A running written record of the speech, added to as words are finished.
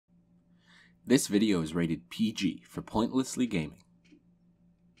This video is rated PG for pointlessly gaming.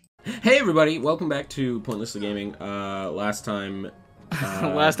 Hey everybody, welcome back to Pointlessly Gaming. Last time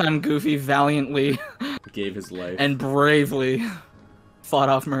Goofy valiantly gave his life. and bravely fought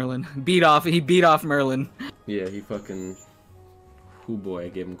off Merlin. He beat off Merlin. Yeah, he fucking... Oh boy,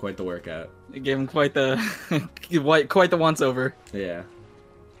 gave him quite the workout. It gave him quite the quite the once over. Yeah.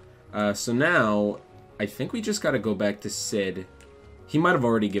 So now, I think we just gotta go back to Sid. He might have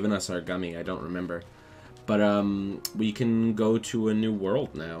already given us our gummy, I don't remember. But, we can go to a new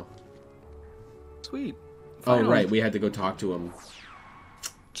world now. Sweet. Finally. Oh, right, we had to go talk to him.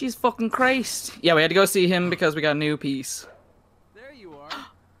 Jeez fucking Christ. Yeah, we had to go see him because we got a new piece. There you are.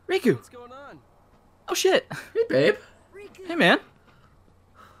 Riku! What's going on? Oh shit. Hey, babe. Hey, man.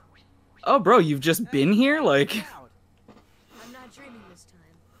 Oh, bro, you've just been here? Like... I'm not dreaming this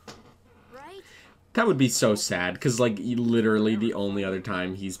time. Right? That would be so sad, because, like, literally the only other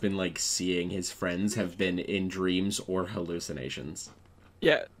time he's been, like, seeing his friends have been in dreams or hallucinations.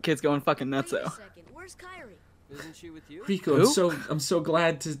 Yeah, kid's going fucking nuts, Wait a though. second. Where's Kyrie? Isn't she with you? Rico, Who? I'm so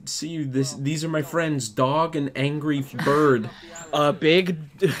glad to see you. These are my friends, Dog and Angry Bird. A big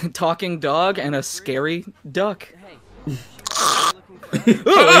talking dog and a scary duck. Hey.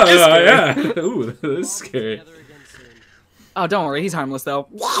 Oh, yeah. Ooh, this is scary. Oh, don't worry, he's harmless, though.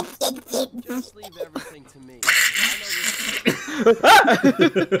 Just leave everything to me.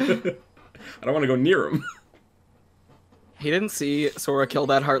 I don't want to go near him. He didn't see Sora kill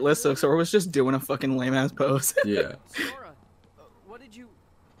that Heartless, so Sora was just doing a fucking lame-ass pose. Yeah. Sora, what did you...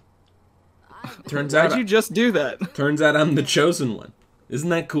 Turns Why'd out, you just do that? turns out I'm the chosen one. Isn't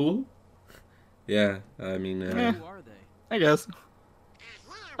that cool? Yeah, I mean, Eh. Who are they? I guess.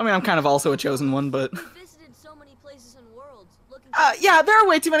 I mean, I'm kind of also a chosen one, but... You visited so many places and worlds. Looking yeah, there are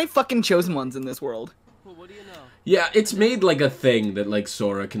way too many fucking chosen ones in this world. Well, what do you know? yeah, it's made like a thing that like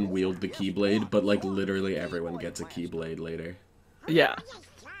Sora can wield the Keyblade, but like literally everyone gets a Keyblade later. Yeah.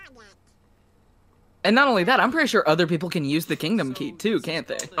 And not only that, I'm pretty sure other people can use the Kingdom Key too, can't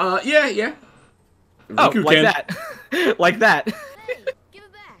they? Yeah. Oh, Riku like can. that. Like that. Hey, give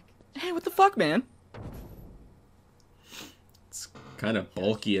it back. Hey, what the fuck, man? It's kind of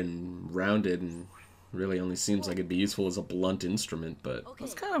bulky and rounded and really only seems like it'd be useful as a blunt instrument, but... Okay.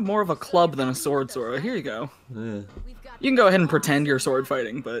 It's kind of more of a club than a sword, Sora. Here you go. eh. We've got You can go ahead and pretend you're sword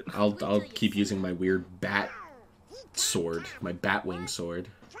fighting, but... I'll keep using my weird bat sword, my Batwing sword.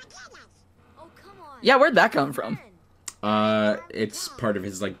 Oh, come on. Yeah, where'd that come from? It's part of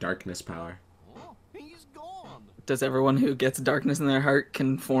his, like, darkness power. He's gone. Does everyone who gets darkness in their heart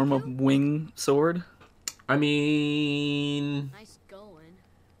can form a wing sword? I mean... Nice going.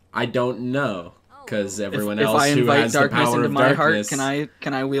 I don't know, because everyone if else I who invite has the darkness power into of my darkness... heart,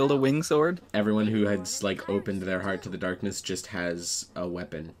 can I wield a wing sword? Everyone who has, like, opened their heart to the darkness just has a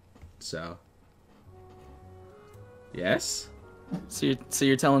weapon, so... Yes? So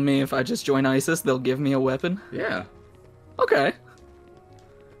you're telling me if I just join ISIS, they'll give me a weapon? Yeah. Okay.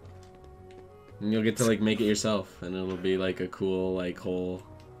 And you'll get to, like, make it yourself, and it'll be, like, a cool, like, whole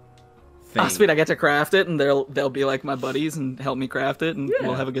thing. Ah, sweet, I get to craft it, and they'll be like my buddies and help me craft it, and Yeah.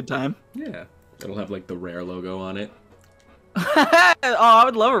 we'll have a good time. Yeah. It'll have, like, the Rare logo on it. Oh, I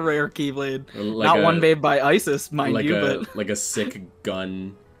would love a rare Keyblade. Like Not a- one made by ISIS, mind like you, a, but... like a sick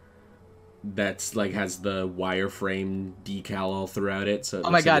gun that's, like, has the wireframe decal all throughout it, so... it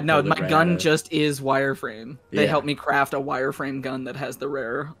Oh my looks like god, you no, pulled my it right gun out of- just is wireframe. They Yeah. helped me craft a wireframe gun that has the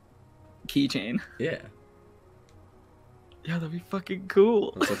rare keychain. Yeah. Yeah, that'd be fucking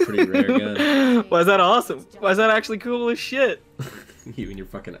cool. That's a pretty rare gun. Why is that awesome? Why is that actually cool as shit? You and your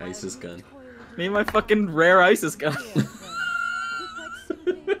fucking ISIS gun. Me and my fucking rare ISIS gun.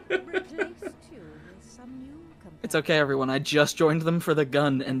 It's okay, everyone. I just joined them for the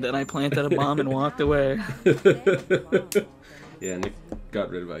gun, and then I planted a bomb and walked away. Yeah, Nick got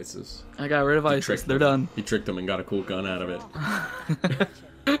rid of ISIS. I got rid of ISIS. tricked They're them. done. He tricked them and got a cool gun out of it.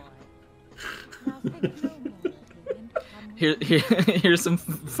 Here's some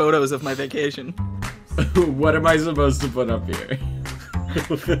photos of my vacation. What am I supposed to put up here?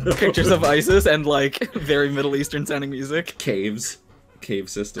 Pictures of ISIS and, like, very Middle Eastern sounding music. Caves. Cave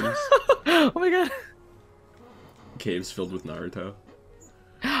systems. Oh my god. Caves filled with Naruto.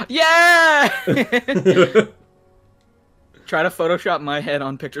 Yeah! Try to Photoshop my head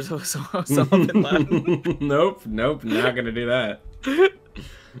on pictures of Osama bin Laden. Nope, not gonna do that.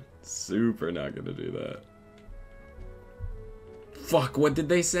 Super not gonna do that. Fuck, what did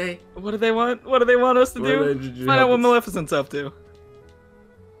they say? What do they want? What do they want us to do? Did you Find out help what us- Maleficent's up to.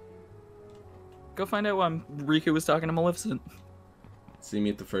 Go find out why Riku was talking to Maleficent. See me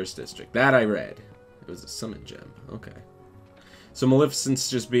at the first district. That I read. It was a summon gem. Okay. So Maleficent's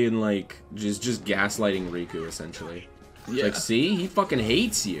just being like, just gaslighting Riku, essentially. Yeah. Like, see? He fucking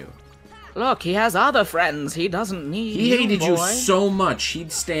hates you. Look, he has other friends. He doesn't need He hated you boy. so much,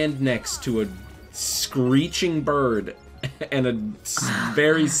 he'd stand next to a screeching bird and a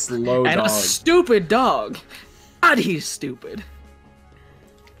very slow And dog. a stupid dog. God, he's stupid.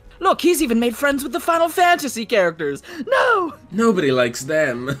 Look, he's even made friends with the Final Fantasy characters. No! Nobody likes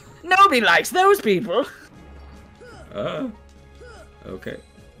them. Nobody likes those people. Okay.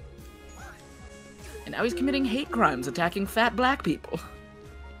 And now he's committing hate crimes, attacking fat black people.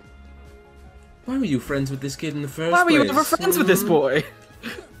 Why were you friends with this kid in the first Why were you place? ever friends with this boy?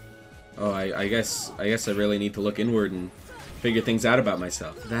 Oh, I guess I really need to look inward and figure things out about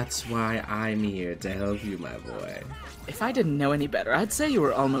myself. That's why I'm here, to help you, my boy. If I didn't know any better, I'd say you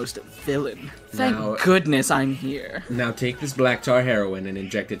were almost a villain. Thank Now- goodness I'm here. Now take this black tar heroin and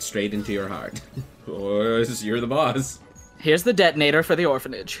inject it straight into your heart. Or you're the boss. Here's the detonator for the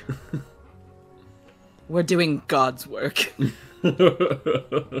orphanage. We're doing God's work.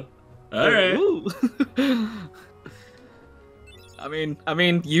 Alright. Ooh. I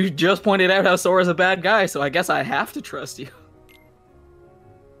mean, you just pointed out how Sora's a bad guy, so I guess I have to trust you.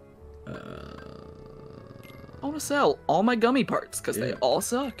 I want to sell all my gummy parts, because they Yeah. all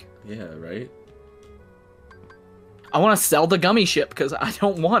suck. Yeah, right? I want to sell the gummy ship, because I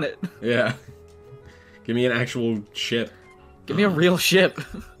don't want it. Yeah. Give me an actual ship. Give me a real ship.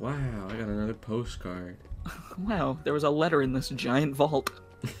 Wow, I got another postcard. Wow, there was a letter in this giant vault.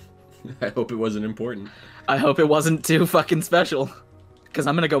 I hope it wasn't important. I hope it wasn't too fucking special. Because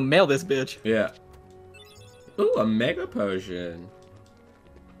I'm gonna go mail this bitch. Yeah. Ooh, a mega potion.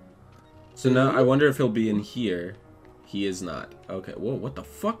 So now I wonder if he'll be in here. He is not. Okay, whoa, what the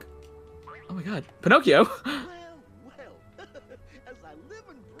fuck? Oh my god. Pinocchio! Well, as I live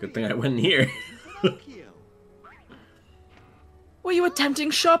and Good thing I went in here. Pinocchio. Were you a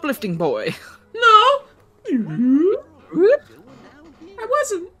tempting shoplifting boy? No! Whoop. I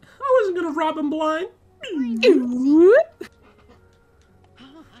wasn't gonna rob him blind.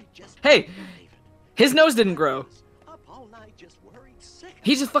 Hey! His nose didn't grow. Up all night just worried sick.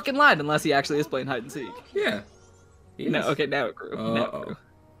 He just fucking lied unless he actually is playing hide and seek. Yeah. He No, is. okay, now it grew. Now it Uh-oh. grew.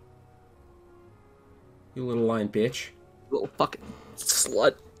 You little lying bitch. Little fucking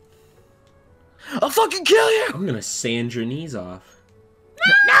slut. I'll fucking kill you! I'm gonna sand your knees off.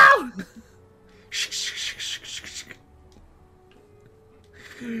 No!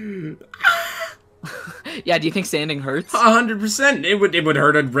 Yeah, do you think sanding hurts? 100%. It would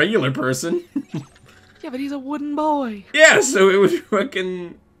hurt a regular person. Yeah, but he's a wooden boy. Yeah, so it would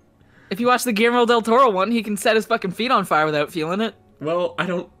fucking. If you watch the Guillermo del Toro one, he can set his fucking feet on fire without feeling it. Well, I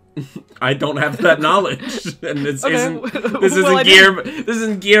don't have that knowledge, and this Okay, isn't well, I did. This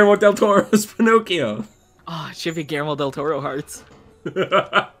isn't Guillermo del Toro's Pinocchio. Oh, it should be Guillermo del Toro hearts.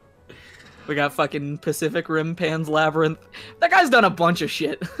 We got fucking Pacific Rim, Pan's Labyrinth. That guy's done a bunch of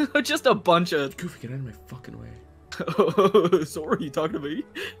shit. Just a bunch of. Goofy, get out of my fucking way. Sorry, you talking to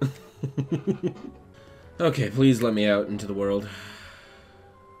me? Okay, please let me out into the world.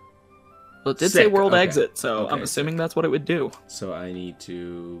 Well, it did say Sick, world okay. exit, so I'm Okay, assuming that's what it would do. So I need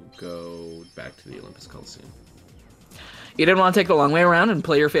to go back to the Olympus Coliseum. You didn't want to take the long way around and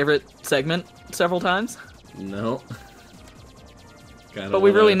play your favorite segment several times? No. But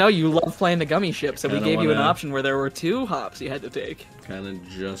we really know you love playing the gummy ship, so we Kinda gave you an wanna- option where there were 2 hops you had to take. Kind of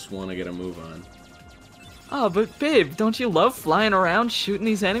just want to get a move on. Oh, but babe, don't you love flying around shooting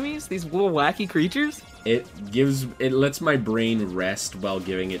these enemies? These little wacky creatures? It lets my brain rest while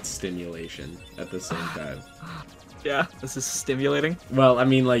giving it stimulation at the same time. Yeah, this is stimulating. Well, I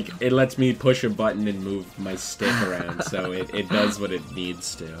mean, like, it lets me push a button and move my stick around, so it does what it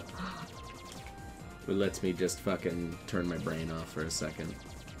needs to. It lets me just fucking turn my brain off for a second.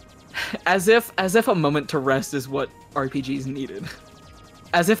 As if a moment to rest is what RPGs needed.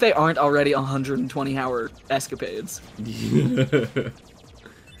 As if they aren't already 120-hour escapades.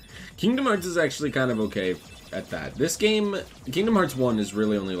 Kingdom Hearts is actually kind of okay at that. This game, Kingdom Hearts 1 is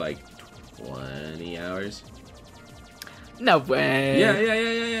really only like 20 hours. No way.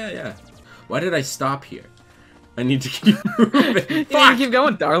 Yeah. Why did I stop here? I need to keep moving. You need to Fuck! keep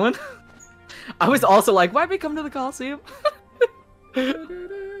going, darling. I was also like, why'd we come to the Coliseum?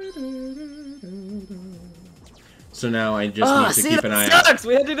 So now I just need to keep an eye that out. sucks!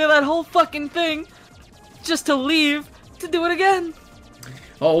 We had to do that whole fucking thing just to leave to do it again.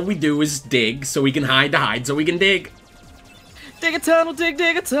 All we do is dig so we can hide so we can dig. Dig a tunnel, dig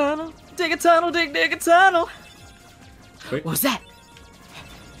a tunnel. Dig a tunnel, dig a tunnel. Wait, What was that?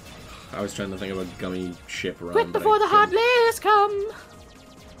 I was trying to think of a gummy ship run. Quit but before I the hot couldn't. list come.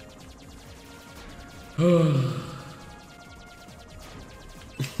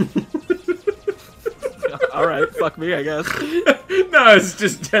 Alright, fuck me, I guess. No, it's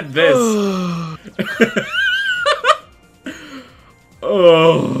just dead this.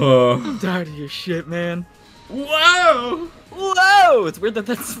 Oh. I'm tired of your shit, man. Whoa! Whoa! It's weird that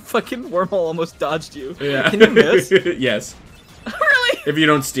fucking wormhole almost dodged you. Yeah. Can you miss? Yes. Really? If you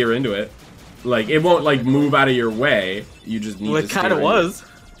don't steer into it. Like, it won't, like, move out of your way. You just need Well, to it steer kind of into was.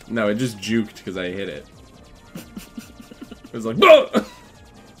 it. No, it just juked because I hit it. It was like, whoa!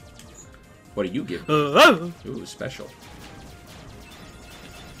 What do you give me? Ooh, special.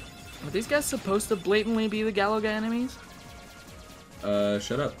 Are these guys supposed to blatantly be the Galaga enemies?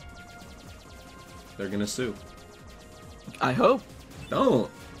 Shut up. They're gonna sue. I hope. Don't.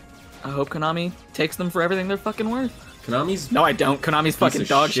 I hope Konami takes them for everything they're fucking worth. Konami's... No, I don't. Konami's fucking of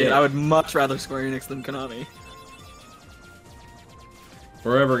dog shit. shit. I would much rather Square Enix than Konami.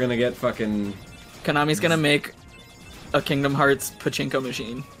 We're ever gonna get fucking... Konami's gonna make a Kingdom Hearts pachinko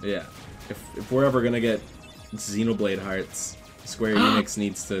machine. Yeah. If we're ever gonna get Xenoblade Hearts, Square Enix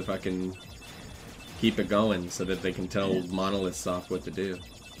needs to fucking keep it going so that they can tell Monolith Soft what to do.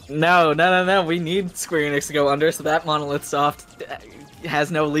 No. We need Square Enix to go under so that Monolith Soft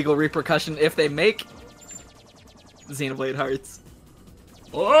has no legal repercussion if they make Xenoblade Hearts.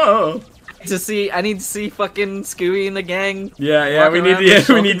 Oh! I need to see fucking Scooby and the gang. Yeah, we need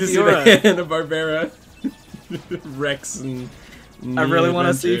to see Fiora. the Hanna-Barbara. Rex and... I really want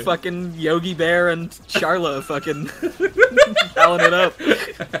to see Adventure. fucking Yogi Bear and Charla fucking howling it up.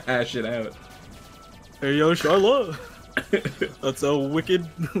 Hash it out. Hey yo, Charla. That's a wicked.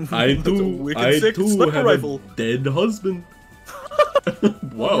 I that's a too wicked sick sniper have rifle. a dead husband.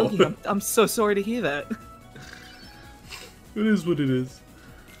 Whoa. Yogi, I'm so sorry to hear that. It is what it is.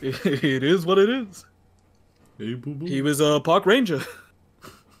 It is what it is. Hey, boo-boo. He was a park ranger.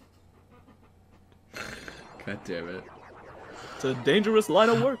 God damn it. It's a dangerous line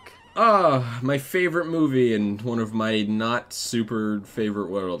of work. Ah, my favorite movie and one of my not super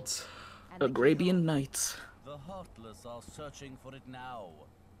favorite worlds. Arabian Nights. The heartless are searching for it now.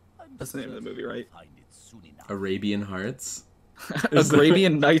 That's the name of the movie, right? Find it soon enough. Arabian Hearts?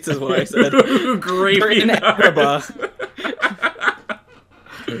 Arabian Nights is what I said. Arabian Hearts.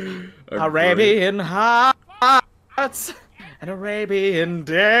 Arabian Hearts and Arabian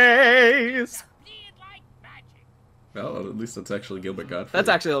Days. Well, at least that's actually Gilbert Gottfried. That's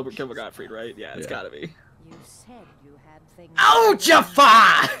actually Gilbert Gottfried, right? Yeah, it's Yeah. gotta be. You said you had things. Oh,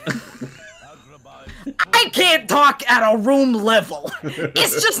 Jafar! I can't talk at a room level.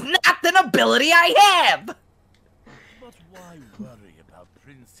 It's just not an ability I have. But why worry about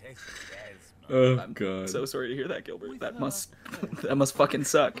Princess Jasmine? Oh, God. So sorry to hear that, Gilbert. That must fucking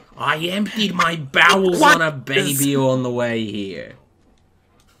suck. I emptied my bowels What on a baby on the way here.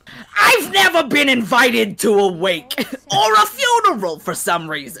 I've never been invited to a wake or a funeral for some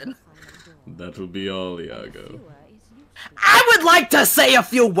reason. That'll be all, Iago. I would like to say a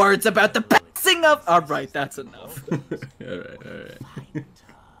few words about the passing of. Alright, that's enough. Alright.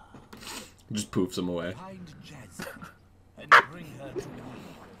 Just poofs him away. Find Jasmine and bring her to me.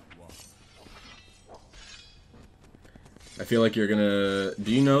 I feel like you're gonna...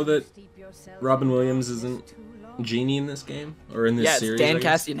 Do you know that Robin Williams isn't Genie in this game? Or in this Yeah, it's series? Dan I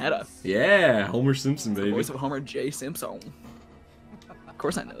guess? Castellaneta, Yeah, Homer Simpson, baby. voice of Homer J. Simpson. Of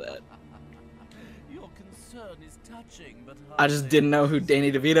course I know that. Your concern is touching, but I just didn't know who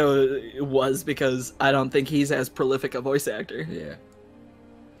Danny DeVito was because I don't think he's as prolific a voice actor. Yeah.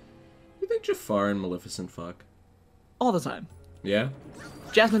 You think Jafar and Maleficent fuck? All the time. Yeah?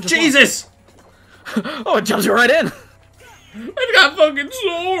 Jasmine just Jesus! Oh, it jumps you right in! They've got fucking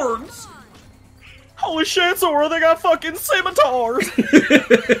swords! Holy shit, Sora, they got fucking scimitars!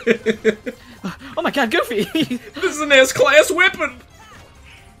 Oh my god, Goofy! This is an S-class weapon!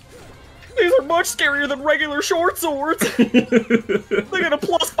 These are much scarier than regular short swords! They get a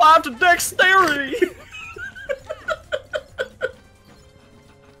 +5 to dexterity!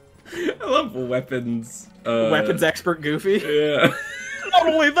 I love weapons. Weapons expert Goofy. Yeah. Not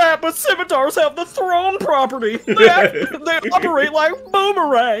only that, but scimitars have the thrown property! They operate like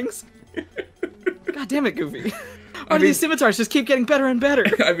boomerangs! God damn it, Goofy. Why do these scimitars just keep getting better and better?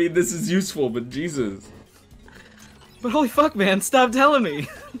 I mean, this is useful, but Jesus. But holy fuck, man, stop telling me.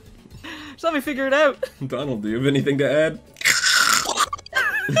 Just let me figure it out. Donald, do you have anything to add?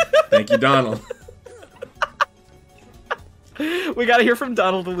 Thank you, Donald. We gotta hear from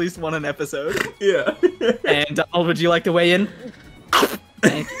Donald at least one an episode. Yeah. And Donald, would you like to weigh in?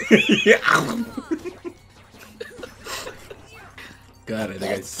 Thank you. Yeah. God,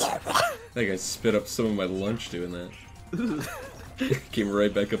 I think I spit up some of my lunch doing that. Came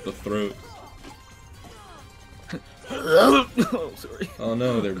right back up the throat. Oh, sorry. Oh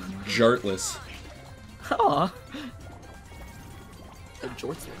no, they're jartless. Aw. They're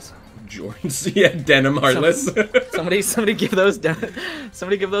jortless. Jorts, yeah, denim heartless. Somebody give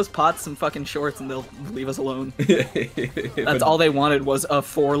those pots some fucking shorts and they'll leave us alone. That's all they wanted was a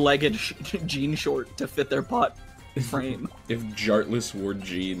 4-legged jean short to fit their pot frame. If jartless wore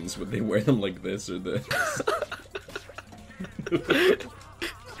jeans, would they wear them like this or this?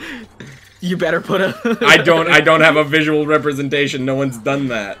 You better put a. I don't have a visual representation. No one's done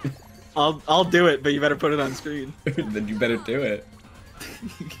that. I'll do it, but you better put it on screen. Then you better do it.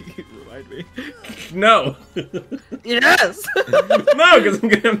 Remind me. No. Yes. No, because I'm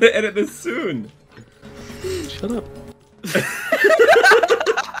gonna have to edit this soon. Shut up.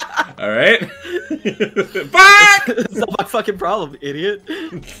 All right. Fuck! It's not my fucking problem, idiot.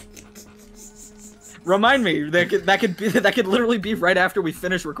 Remind me. That could literally be right after we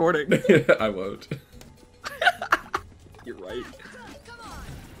finish recording. I won't. You're right.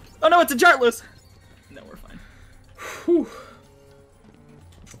 Oh no, it's a jartless. No, we're fine. Whew.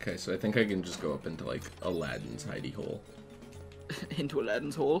 Okay, so I think I can just go up into like Aladdin's hidey hole. Into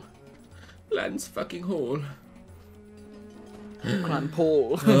Aladdin's hole. Aladdin's fucking hole. Climb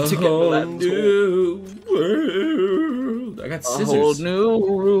pole to A get to whole Aladdin's hole. new world. I got scissors. A whole new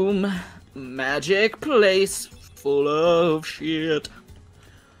room, magic place full of shit.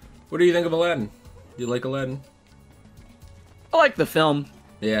 What do you think of Aladdin? You like Aladdin? I like the film,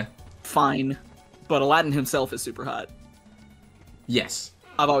 Yeah. fine, but Aladdin himself is super hot. Yes.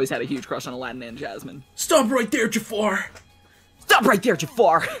 I've always had a huge crush on Aladdin and Jasmine. Stop right there, Jafar. Stop right there,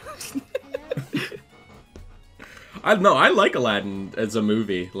 Jafar! I like Aladdin as a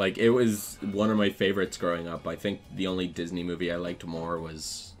movie. Like, it was one of my favorites growing up. I think the only Disney movie I liked more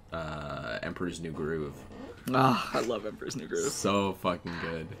was Emperor's New Groove. Ah, I love Emperor's New Groove. So fucking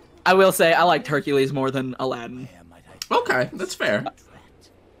good. I will say, I liked Hercules more than Aladdin. Okay, that's fair.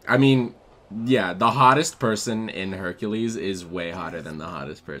 I mean, yeah, the hottest person in Hercules is way hotter than the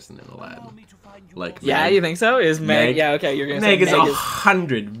hottest person in Aladdin. Like, Yeah, Meg. you think so? Is Meg? Meg- Yeah, okay, you're gonna Meg say is Meg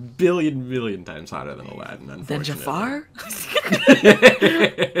 100 billion times hotter than Aladdin, Than unfortunately. Jafar?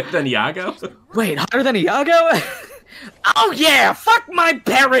 Than Iago? Wait, hotter than Iago? Oh yeah, fuck my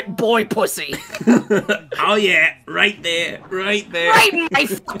parrot boy pussy! Oh yeah, right there, right there. Right in my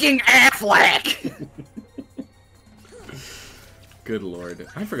fucking Affleck! Good lord.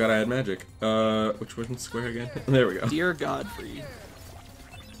 I forgot I had magic. Which one's square again? There we go. Dear Godfrey,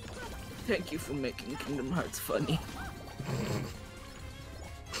 thank you for making Kingdom Hearts funny.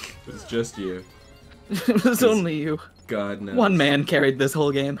 It's just you. It was only you. God knows. One man carried this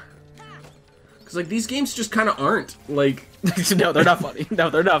whole game. Because, like, these games just kind of aren't. Like, No, they're not funny. No,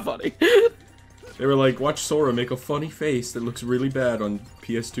 they're not funny. they were like, watch Sora make a funny face that looks really bad on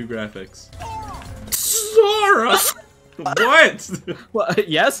PS2 graphics. Sora! What? What?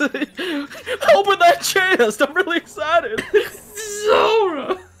 Yes? Open that chest! I'm really excited!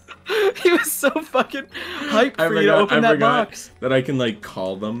 Sora! He was so fucking hyped for you to open that box. That I can, like,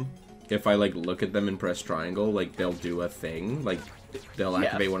 call them. If I, like, look at them and press triangle, like, they'll do a thing. Like, they'll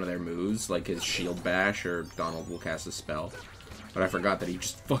activate one of their moves, like his shield bash, or Donald will cast a spell. But I forgot that he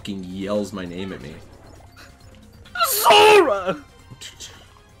just fucking yells my name at me. Sora!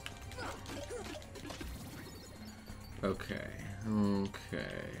 Okay. Okay.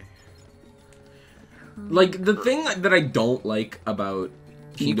 Like, the thing that I don't like about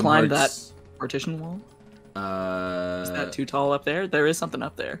Can you Kingdom climb Hearts... that partition wall? Is Is that too tall up there? There is something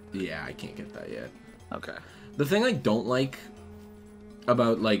up there. Yeah, I can't get that yet. Okay. The thing I don't like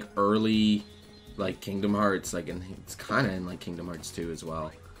about, like, early, like, Kingdom Hearts, like, and it's kind of in, like, Kingdom Hearts 2 as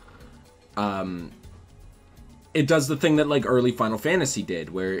well, it does the thing that, like, early Final Fantasy did,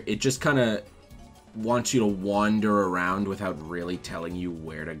 where it just kind of wants you to wander around without really telling you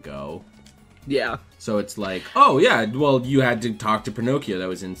where to go. Yeah. So it's like, oh, yeah, well, you had to talk to Pinocchio that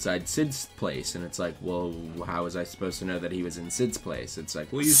was inside Sid's place. And it's like, well, how was I supposed to know that he was in Sid's place? It's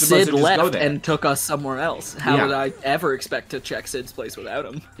like, well, you're supposed Sid to just go left there. and took us somewhere else. How Yeah. would I ever expect to check Sid's place without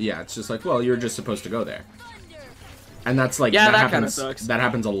him? Yeah, it's just like, well, you're just supposed to go there. And that's like, Yeah, that kinda happens, sucks. that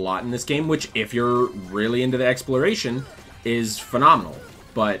happens a lot in this game, which, if you're really into the exploration, is phenomenal.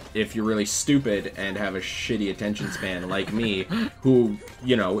 But if you're really stupid and have a shitty attention span like me, who,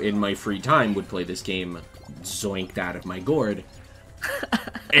 you know, in my free time would play this game zoinked out of my gourd,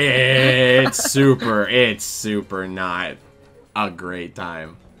 it's super not a great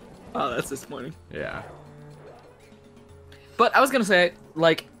time. Oh, that's disappointing. Yeah. But I was gonna say,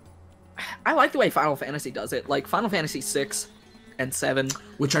 like, I like the way Final Fantasy does it. Like, Final Fantasy 6 and 7,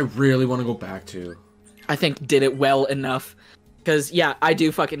 Which I really want to go back to. I think did it well enough Because, yeah, I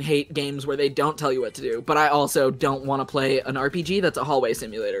do fucking hate games where they don't tell you what to do, but I also don't want to play an RPG that's a hallway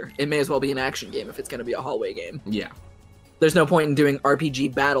simulator. It may as well be an action game if it's going to be a hallway game. Yeah. There's no point in doing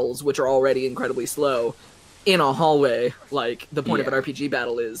RPG battles, which are already incredibly slow, in a hallway. Like, the point of an RPG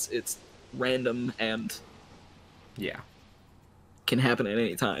battle is it's random and Yeah. can happen at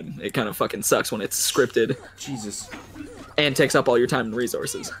any time. It kind of fucking sucks when it's scripted Jesus. and takes up all your time and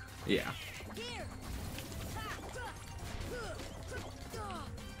resources. Yeah.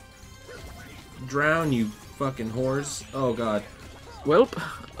 Drown, you fucking whores. Oh, God. Welp,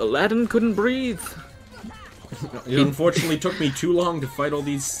 Aladdin couldn't breathe. It unfortunately took me too long to fight all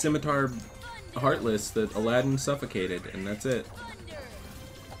these scimitar heartless that Aladdin suffocated, and that's it.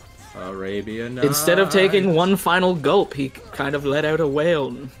 Arabia Nights. Instead of taking one final gulp, he kind of let out a wail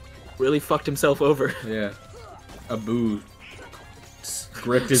and really fucked himself over. Yeah. Abu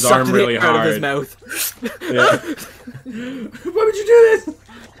gripped his Sucked arm the really air hard. out of his mouth. Yeah. Why would you do this?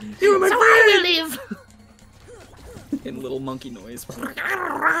 You were my friend! live. In little monkey noise.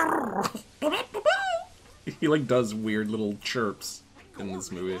 He like does weird little chirps in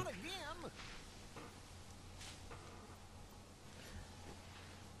this movie.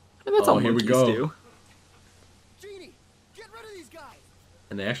 And that's Oh, all here we monkeys go. do. Genie, get rid of these guys.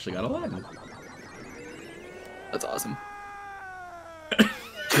 And they actually got Aladdin. That's awesome.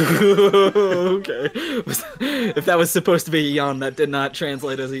 Okay. If that was supposed to be a yawn, that did not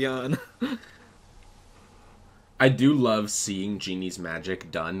translate as a yawn. I do love seeing Genie's magic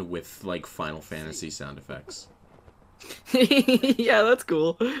done with like Final Fantasy sound effects. Yeah, that's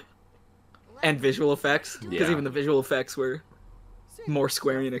cool. And visual effects, because Yeah. even the visual effects were more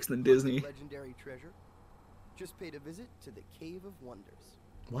Square Enix than Disney. Legendary treasure. Just paid a visit to the Cave of Wonders.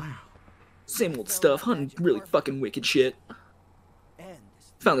 Wow. Same old stuff, hunting really fucking wicked shit. And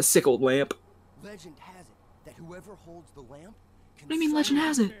this Found a sick old lamp. legend has it that whoever holds the lamp can What do you mean legend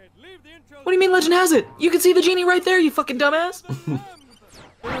has it? Leave the intro. What do you mean legend has it? You can see the genie right there, you fucking dumbass!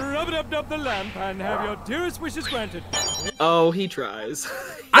 Rub it up the lamp and have your dearest wishes granted. Oh, he tries.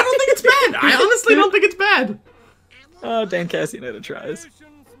 I don't think it's bad. I honestly don't think it's bad. Oh, Dan Castellaneta tries.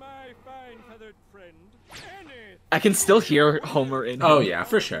 Patience, my fine feathered friend. Any I can still hear Homer in Oh him. yeah,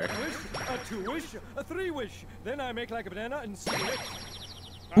 for sure. wish, a 2 wish, a 3 wish. Then I make like a banana and split.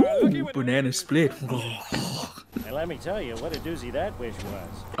 Ooh, banana split. And let me tell you what a doozy that wish was.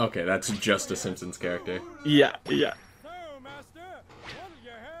 Okay, that's just a Simpsons character. Yeah, yeah. So, master, what'll you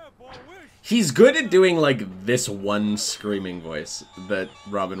have for a wish? He's good at doing like this one screaming voice that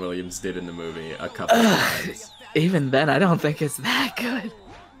Robin Williams did in the movie a couple of times. Even then, I don't think it's that good.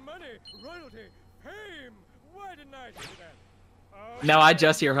 Money, royalty, fame. Why didn't I think of that? Oh, No, I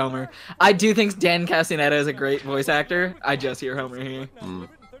just hear Homer. I do think Dan Castellaneta is a great voice actor. I just hear Homer here. now deliver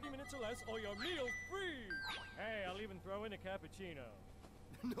it in 30 minutes or less, or your meal's free. Hey, I'll even throw in a cappuccino.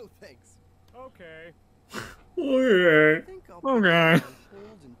 No thanks. Okay. I think I'll put Okay. it on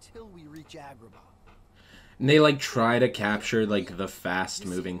hold until we reach Agrabah. And they like try to capture like the fast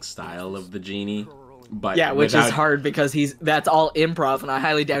moving style of the genie, but Yeah, which without, is hard because that's all improv, and I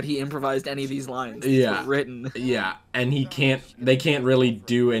highly doubt he improvised any of these lines. These Yeah. were written. Yeah, and they can't really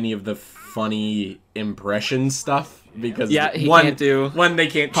do any of the funny impression stuff because Yeah, he one, can't do one they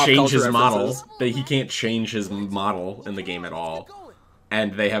can't pop change culture his model. references. He can't change his model in the game at all.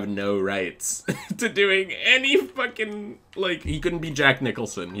 And they have no rights to doing any fucking, like, he couldn't be Jack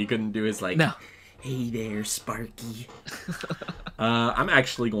Nicholson. He couldn't do his, like, No. hey there, Sparky. I'm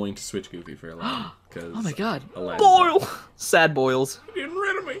actually going to switch Goofy for Aladdin. Cause Oh my god. Aladdin's Boyle! Sad boils. getting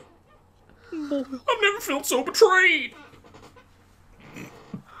rid of me. I've never felt so betrayed.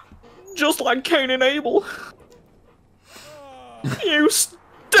 Just like Cain and Abel. You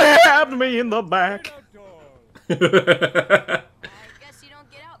stabbed me in the back. Outdoors. I guess you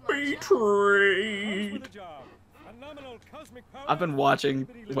don't get out much. For Betrayed. the job. A nominal cosmic power. I've been watching,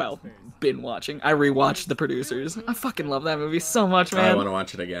 well, I rewatched The Producers. I fucking love that movie so much, I man. want to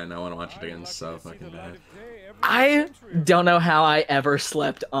watch it again. I want to watch it again so fucking bad. I don't know how I ever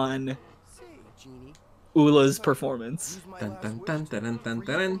slept on Say, Genie, Ula's performance. use my Dun, last dun, wish. dun, dun, dun, dun,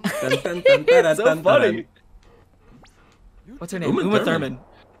 dun, dun, dun, dun, dun, So dun, funny. dun. What's her name? Uma Uma Thurman. Thurman.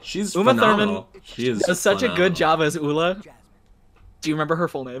 She's Uma phenomenal. Thurman She is does such a good phenomenal. job as Ula. Jasmine. Do you remember her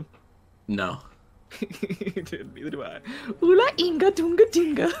full name? No. Dude, neither do I. Ula Inga Dunga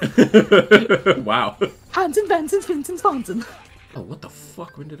Dinga. Wow. Hansen, Vansen, Finsen, Sponsen. Oh, what the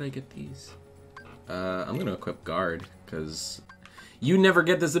fuck? When did I get these? I'm gonna equip guard, because you never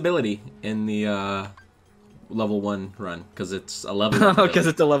get this ability in the level 1 run, because it's a level 1 Because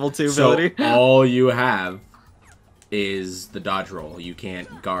it's a level 2 so ability. all you have is the dodge roll. You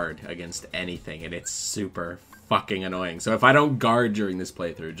can't guard against anything, and it's super fucking annoying. So if I don't guard during this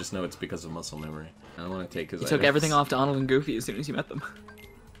playthrough, just know it's because of muscle memory. I don't want to take his. You took everything off Donald and Goofy as soon as you met them.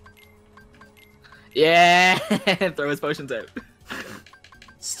 Yeah, throw his potions out.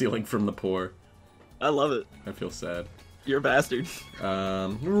 Stealing from the poor. I love it. I feel sad. You're a bastard.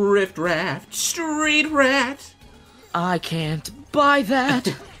 Rift Raft, Street Rat. I can't buy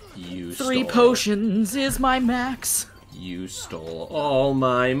that. You 3 stole. potions is my max. You stole all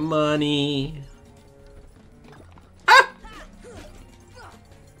my money.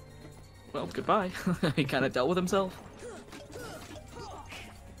 Well, goodbye. He kind of dealt with himself.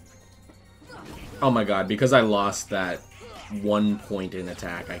 Oh my god, because I lost that 1 point in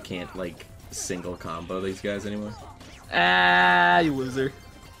attack, I can't, like, single combo these guys anymore. Ah, you loser.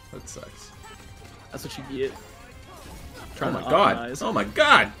 That sucks. That's what you get. Oh my god! Oh my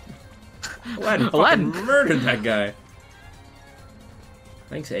god! Aladdin fucking murdered that guy.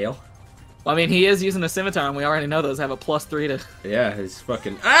 Thanks, Ale. Well, I mean, he is using a scimitar, and we already know those have a +3 to... Yeah, his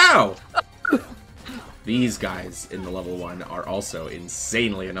fucking... Ow! These guys in the level 1 are also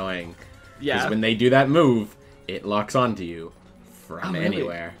insanely annoying. Yeah. Because when they do that move, it locks onto you from really?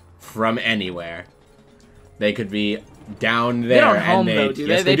 anywhere. From anywhere. They could be down there. They don't home, and though, do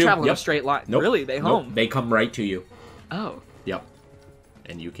yes, they? They do. travel in Yep. a straight line. Nope. Really? They Nope. home? They come right to you. Oh. Yep.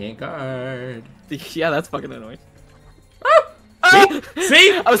 And you can't guard. Yeah, that's fucking annoying. See?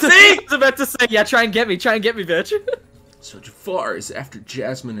 See? I was See? about to say, yeah, try and get me, bitch. So Jafar is after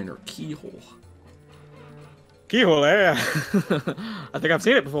Jasmine and her keyhole. Keyhole, yeah. I think I've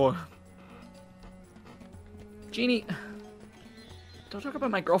seen it before. Genie, don't talk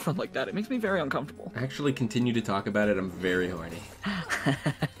about my girlfriend like that. It makes me very uncomfortable. Actually, continue to talk about it. I'm very horny.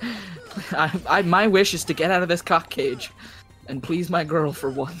 My wish is to get out of this cock cage and please my girl for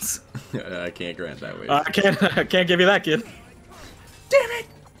once. I can't grant that wish. I can't give you that, kid. Damn it!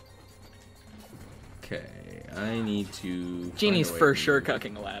 Okay, I need to... Genie's find a way for to- sure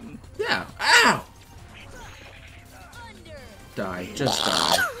cucking Aladdin. Yeah. Ow! Die. Just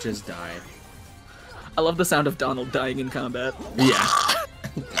die. Just die. I love the sound of Donald dying in combat. Yeah.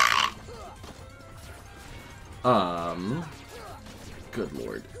 Good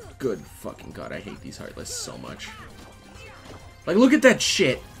lord. Good fucking god, I hate these Heartless so much. Like, look at that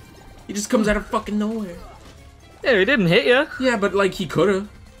shit! He just comes out of fucking nowhere. Yeah, he didn't hit you. Yeah, but like he could've.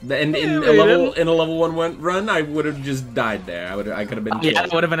 And in Yeah, a level 1 run, I would have just died there. I could have been killed. Yeah,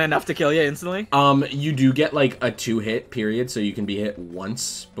 that would have been enough to kill you instantly. You do get like a 2-hit period, so you can be hit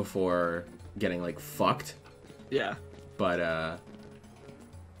once before getting like fucked. Yeah. But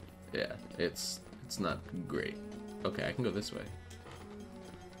yeah, it's not great. Okay, I can go this way.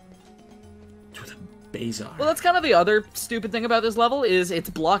 To the Bazaar. Well, that's kind of the other stupid thing about this level is it's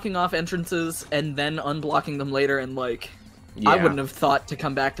blocking off entrances and then unblocking them later, and like I Yeah. wouldn't have thought to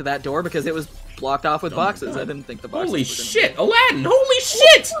come back to that door because it was blocked off with boxes. I didn't think the boxes. Holy were gonna shit, Aladdin! Holy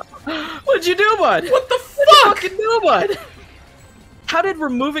shit! What'd you do, bud? What the What'd you fuck? fucking do, bud? How did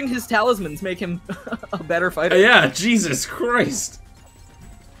removing his talismans make him a better fighter? Yeah, Jesus Christ.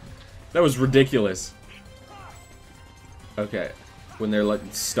 That was ridiculous. Okay. When they're like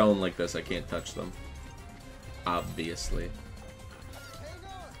stone like this, I can't touch them. Obviously.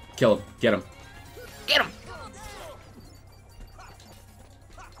 Kill him. Get him. Get him!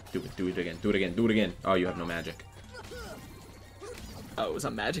 Do it. Do it again. Do it again. Do it again. Oh, you have no magic. Oh, it was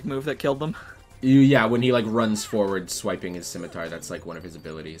a magic move that killed them. Yeah, when he like runs forward, swiping his scimitar, that's like one of his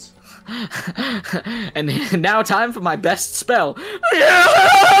abilities. And now time for my best spell.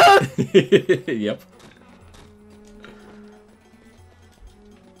 Yep.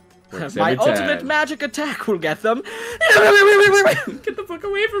 Works My every time. ultimate magic attack will get them. Get the fuck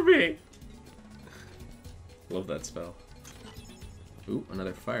away from me! Love that spell. Ooh,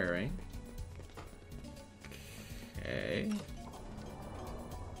 another fire ring. Okay.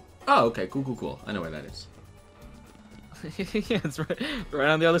 Oh, okay, cool, cool, cool. I know where that is. Yeah, it's right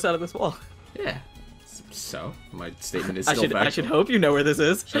on the other side of this wall. Yeah. So, my statement is I still should factual. hope you know where this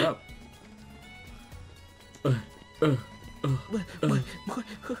is. Shut up.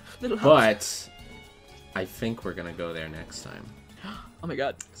 But I think we're gonna go there next time. Oh my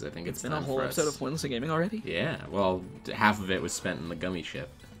god. Because I think It's it's been a time whole for episode us. of Pointless Gaming already? Yeah, well, half of it was spent in the gummy ship.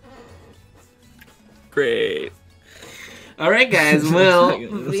 Great. Alright guys, well, That's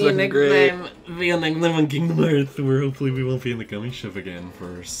see you fucking next great. time. See you next time on Kingdom Hearts, where hopefully we won't be in the gummy ship again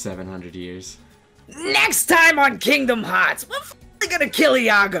for 700 years. Next time on Kingdom Hearts, we're finally gonna kill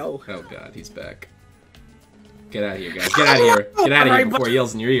Iago. Oh god, he's back. Get out of here, guys. Get out of here. Get out of here before he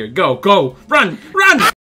yells in your ear. Go, go, run, run!